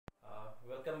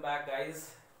welcome back,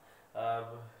 guys. Uh,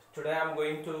 Today I'm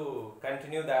going to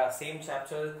continue the same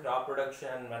chapter, crop production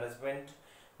and management.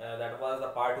 That was the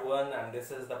part 1, and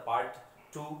this is the part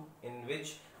 2, in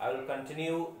which I will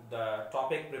continue the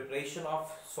topic preparation of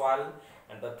soil,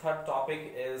 and the third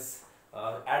topic is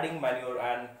adding manure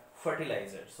and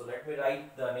fertilizer. So let me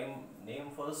write the name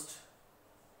first.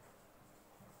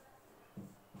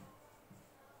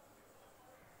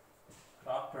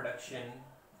 Crop production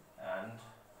and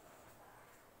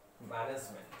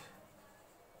management.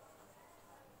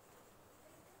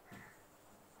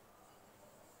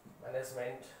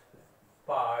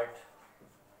 Part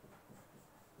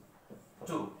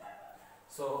 2.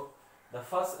 So the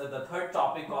third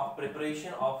topic of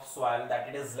preparation of soil, that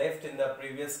it is left in the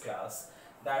previous class,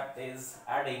 that is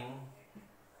adding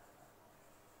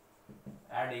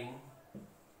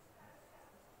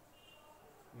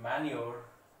manure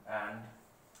and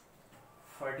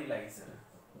fertilizer.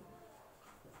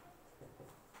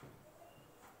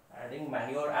 Adding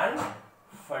manure and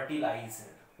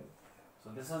fertilizer. So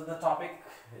this is the topic.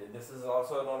 This is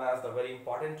also known as the very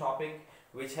important topic,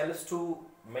 which helps to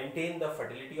maintain the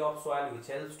fertility of soil, which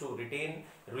helps to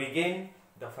regain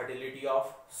the fertility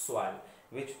of soil,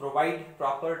 which provide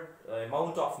proper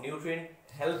amount of nutrient,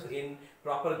 help in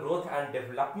proper growth and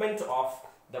development of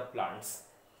the plants,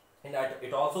 and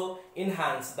it also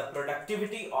enhance the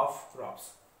productivity of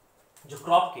crops. जो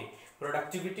crop के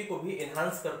productivity को भी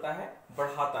enhance करता है,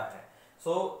 बढ़ाता है.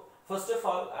 So first of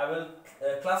all, I will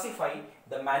classify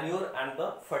the manure and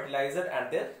the fertilizer and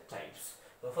their types.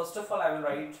 So first of all, I will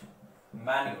write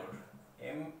manure,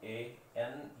 M-A-N-U-R-E,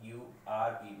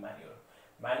 manure.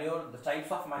 Manure, the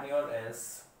types of manure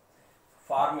is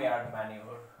farmyard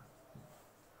manure,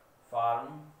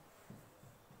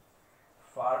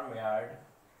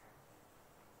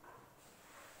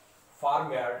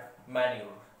 farmyard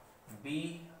manure.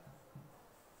 B,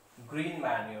 green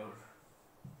manure.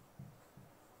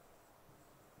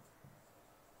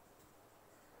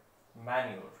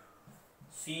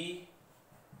 C,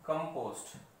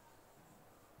 compost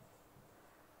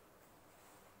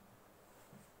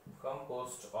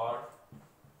or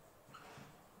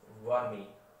vermi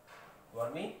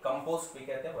compost भी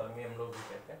कहते हैं, vermi हम लोग भी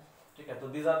कहते हैं. ठीक है, तो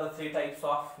these are the three types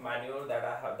of manure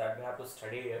that we have to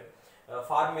study here.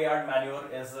 Farmyard manure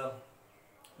is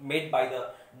made by the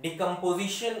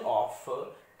decomposition of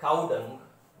cow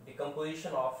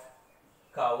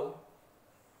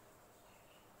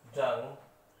dung,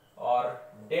 or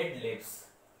dead leaves.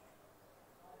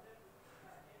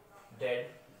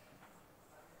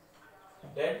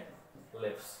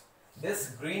 This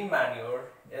green manure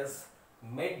is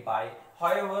made by,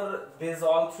 however, these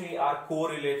all three are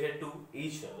correlated to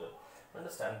each other.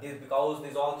 Understand this, because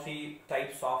these all three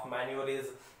types of manure is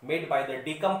made by the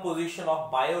decomposition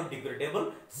of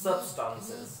biodegradable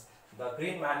substances. The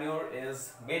green manure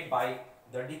is made by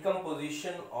the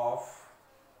decomposition of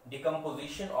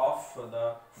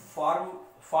the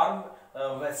farm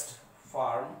waste,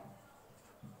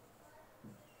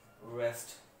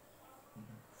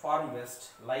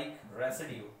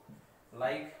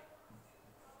 like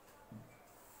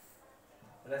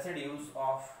residues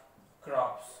of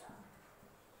crops.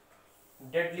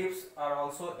 Dead leaves are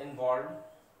also involved.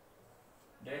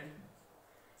 Dead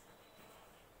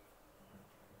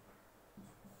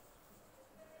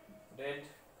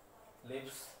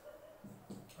leaves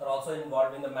are also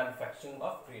involved in the manufacturing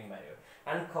of green manure.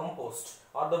 And compost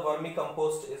or the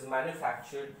vermicompost is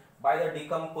manufactured by the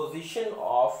decomposition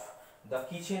of the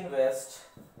kitchen waste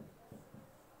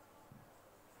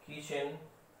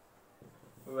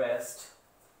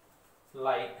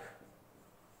like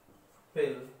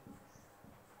pill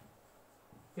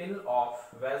of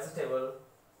vegetables,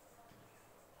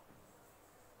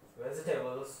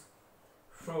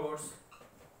 fruits,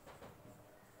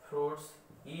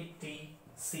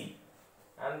 etc.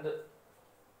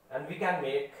 And we can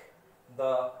make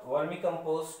the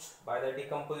vermicompost by the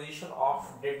decomposition of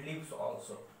dead leaves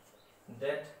also.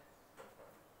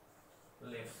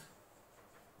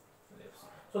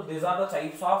 So these are the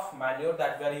types of manure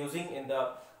that we are using in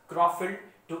the crop field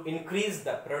to increase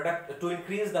the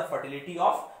fertility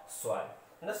of soil.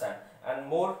 Understand?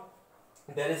 And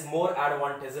there is more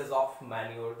advantages of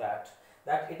manure, that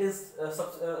it is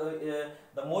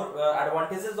the more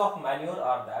advantages of manure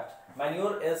are that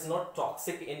manure is not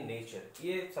toxic in nature.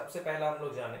 ये सबसे पहला हम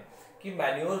लोग जाने कि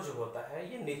manure जो होता है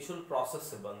ये natural process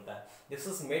से बनता है. This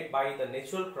is made by the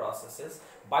natural processes,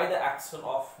 by the action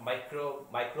of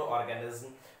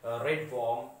microorganism, red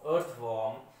worm,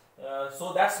 earthworm.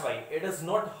 So that's why it is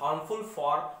not harmful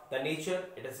for the nature.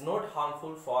 It is not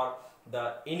harmful for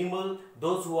the animal,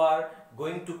 those who are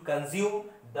going to consume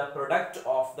the product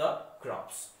of the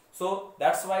crops. So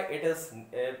that's why it is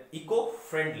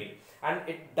eco-friendly, and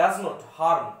it does not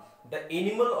harm the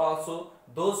animal also,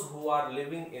 those who are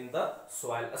living in the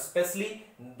soil, especially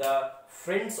the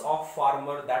friends of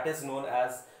farmer, that is known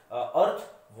as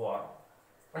earthworm.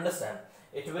 Understand?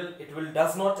 It will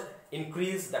does not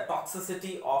increase the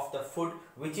toxicity of the food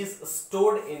which is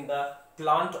stored in the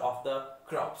plant of the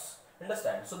crops.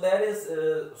 Understand? So there is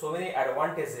so many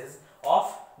advantages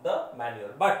of the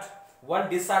manure, but one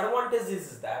disadvantage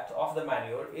is that of the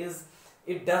manure is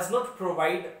it does not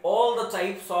provide all the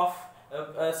types of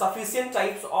sufficient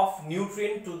types of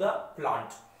nutrient to the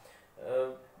plant,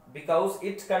 because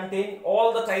it contains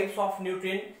all the types of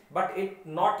nutrient, but it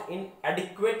not in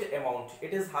adequate amount.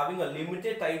 It is having a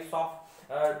limited types of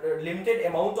limited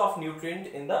amount of nutrient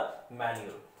in the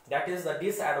manure. That is the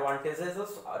disadvantages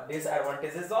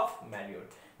of manure.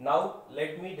 Now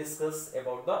let me discuss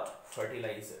about the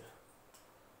fertilizer.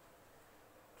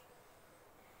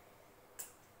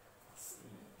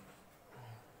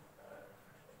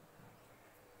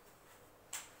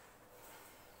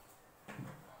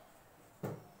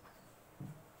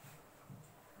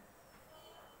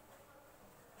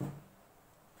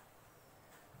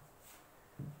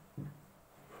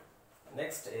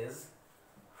 Next is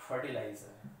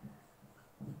fertilizer.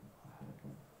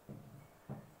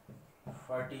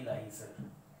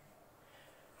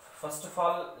 First of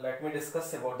all, let me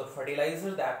discuss about the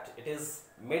fertilizer, that it is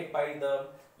made by the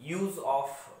use of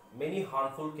many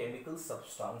harmful chemical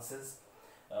substances,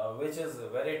 which is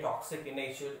very toxic in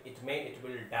nature. It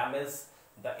will damage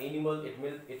the animal. It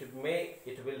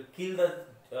will kill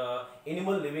the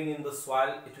animal living in the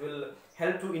soil. It will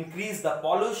help to increase the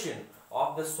pollution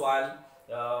of the soil,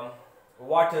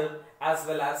 water as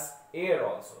well as air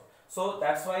also. So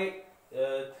that's why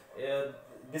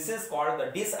this is called the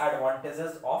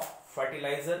disadvantages of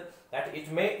fertilizer, that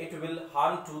it will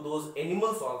harm to those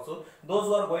animals also, those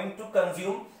who are going to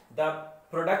consume the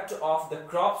product of the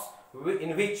crops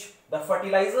in which the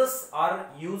fertilizers are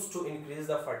used to increase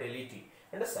the fertility.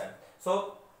 Understand?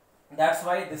 So that's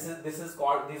why this is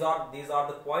called, these are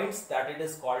the points that it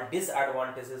is called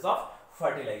disadvantages of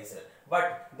fertilizer.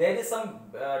 But there is some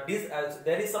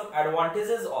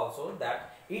advantages also,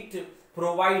 that it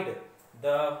provide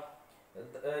the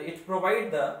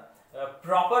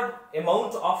proper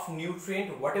amount of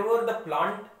nutrient whatever the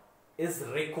plant is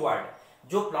required.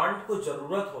 जो plant को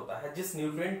जरूरत होता है, जिस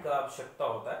nutrient का आवश्यकता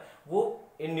होता है, वो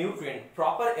इन न्यूट्रिएंट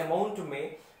प्रॉपर अमाउंट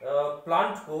में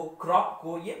प्लांट को, क्रॉप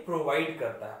को ये प्रोवाइड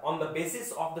करता है. On the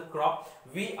basis of the crop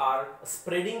we are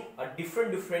spreading a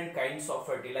different kinds of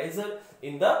fertiliser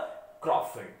in the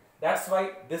crop field. That's why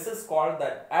this is called the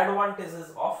advantages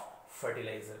of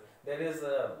fertilizer. There is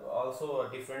also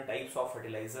different types of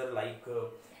fertilizer like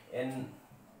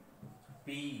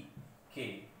NPK.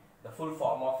 The full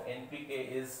form of NPK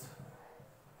is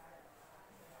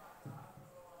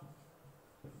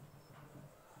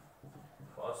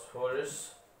phosphorus,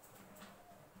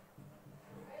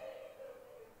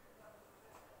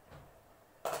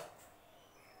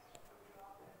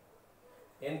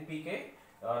 NPK,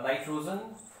 nitrogen,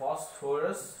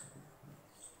 phosphorus,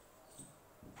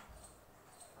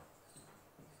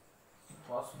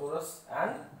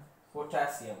 and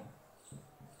potassium.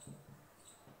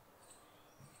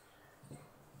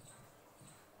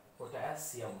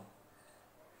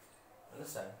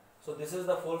 Understand? So this is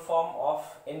the full form of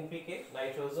NPK,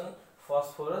 nitrogen,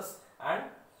 phosphorus and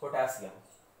potassium.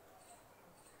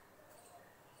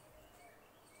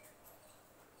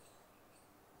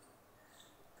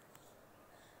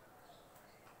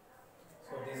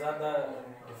 These are the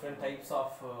different types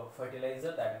of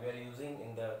fertilizer that we are using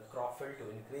in the crop field to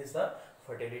increase the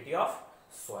fertility of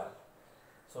soil.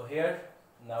 So here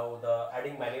now the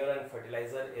adding manure and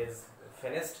fertilizer is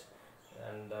finished,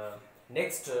 and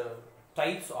next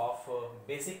types of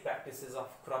basic practices of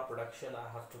crop production I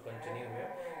have to continue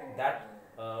here. That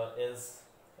is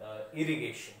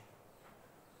irrigation.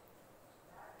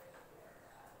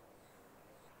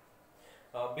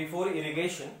 Before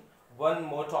irrigation, one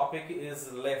more topic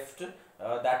is left,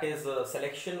 that is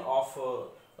selection of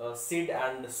seed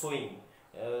and sowing.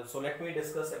 So let me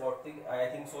discuss about I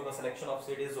think so the selection of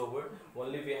seed is over.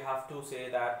 Only we have to say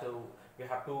that we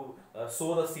have to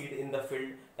sow the seed in the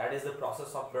field. That is the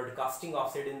process of broadcasting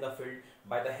of seed in the field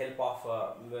by the help of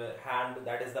hand.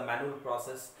 That is the manual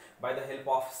process. By the help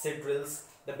of seed drills.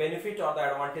 The benefit or the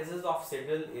advantages of seed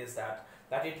drill is that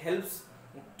it helps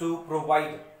to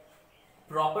provide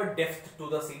proper depth to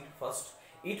the seed first.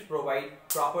 It provide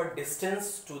proper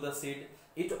distance to the seed.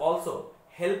 It also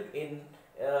help in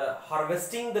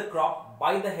harvesting the crop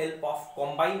by the help of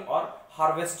combine or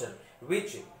harvester,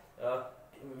 which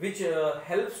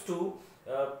helps to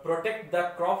protect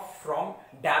the crop from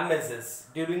damages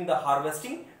during the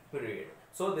harvesting period.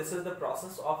 So this is the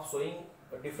process of sowing,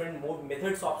 different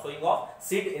methods of sowing of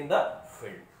seed in the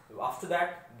field. After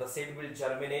that, the seed will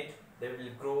germinate, they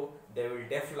will grow, they will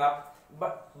develop.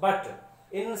 But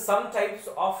in some types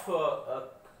of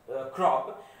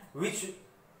crop which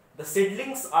the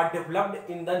seedlings are developed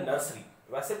in the nursery,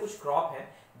 वैसे कुछ crop है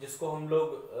जिसको हम लोग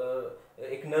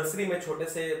एक nursery में, छोटे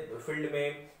से फील्ड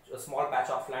में, स्मॉल पैच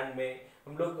ऑफ लैंड में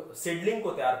हम लोग सीडलिंग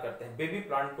को तैयार करते हैं, बेबी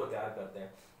प्लांट को तैयार करते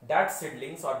हैं. दैट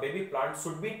सीडलिंग्स और baby plant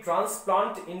should be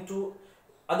transplant into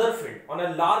other field on a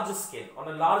large scale,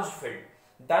 on a large field.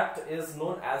 That is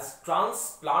known as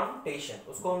transplantation.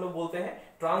 उसको हम लोग बोलते हैं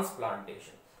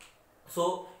transplantation. So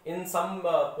in some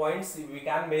points we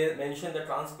can mention the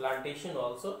transplantation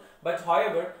also, but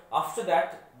however after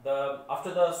that,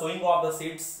 after the sowing of the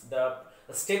seeds, the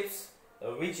steps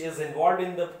which is involved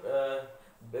in the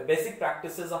basic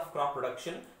practices of crop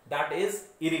production, that is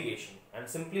irrigation. And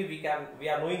simply we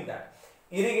are knowing that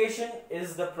irrigation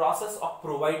is the process of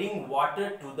providing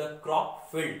water to the crop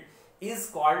field, is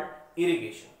called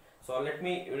irrigation. So let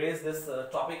me erase this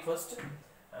topic first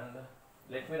and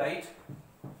let me write.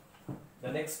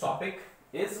 The next topic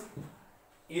is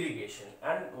irrigation,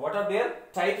 and what are their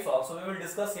types also. We will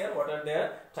discuss here what are their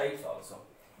types also.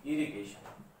 Irrigation.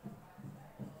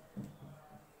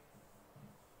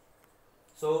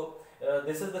 So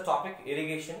this is the topic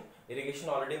irrigation. Irrigation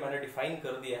already मैंने define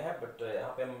कर दिया है, but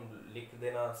यहाँ पे हम लिख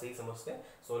देना सही समझते हैं.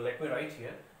 So let me write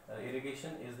here.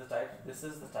 Irrigation is the type. This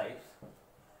is the type.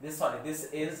 This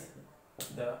is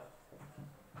the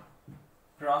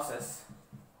process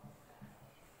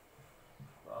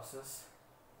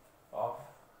of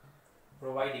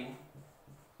providing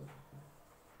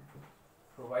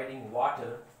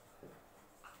water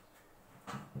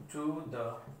to the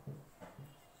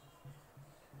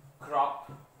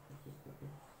crop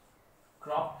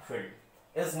field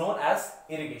is known as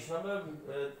irrigation. हम लोग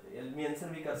मेंशन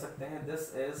भी कर सकते हैं. This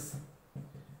is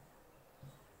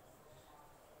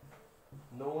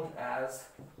known as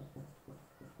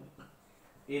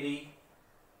irrigation.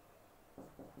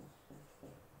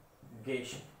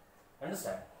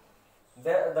 Understand?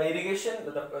 The irrigation,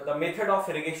 the method of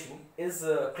irrigation is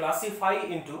classified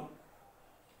into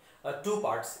two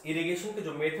parts. Irrigation के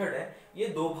जो method है ये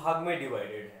दो भाग में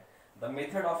divided है. The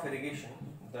method of irrigation,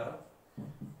 the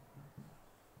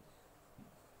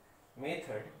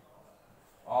method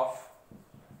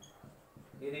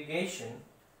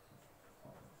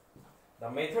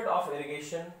of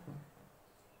irrigation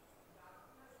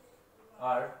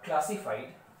are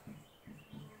classified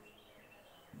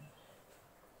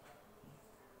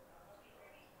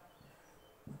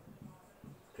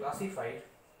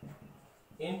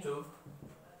into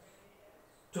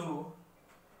two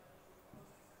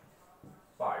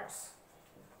parts.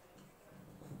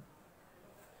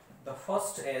 The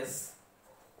first is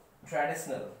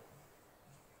traditional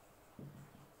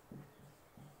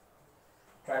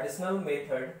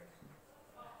method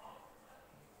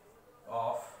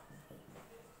of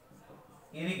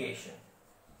irrigation.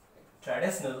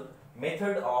 Traditional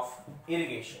method of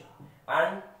irrigation.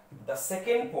 And the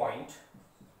second point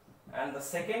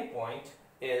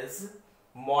is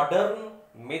modern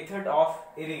method of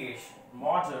irrigation.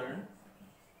 Modern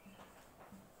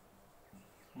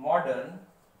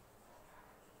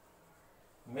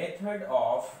method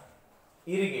of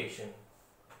irrigation.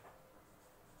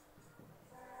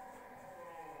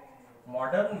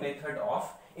 Modern method of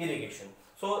irrigation.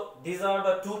 So these are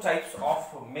the two types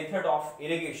of method of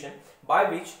irrigation by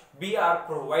which we are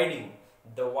providing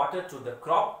the water to the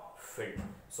crop field.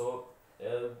 So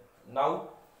now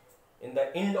in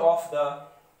the end of the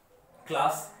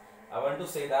class I want to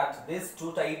say that these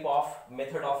two type of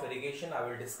method of irrigation I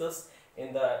will discuss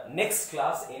in the next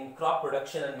class in crop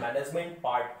production and management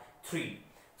part 3.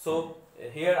 So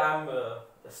here I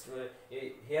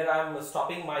am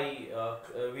stopping my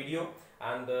video,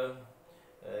 and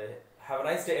have a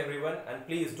nice day everyone, and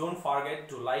please don't forget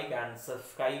to like and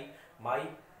subscribe my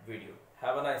video.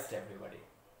 Have a nice day everybody.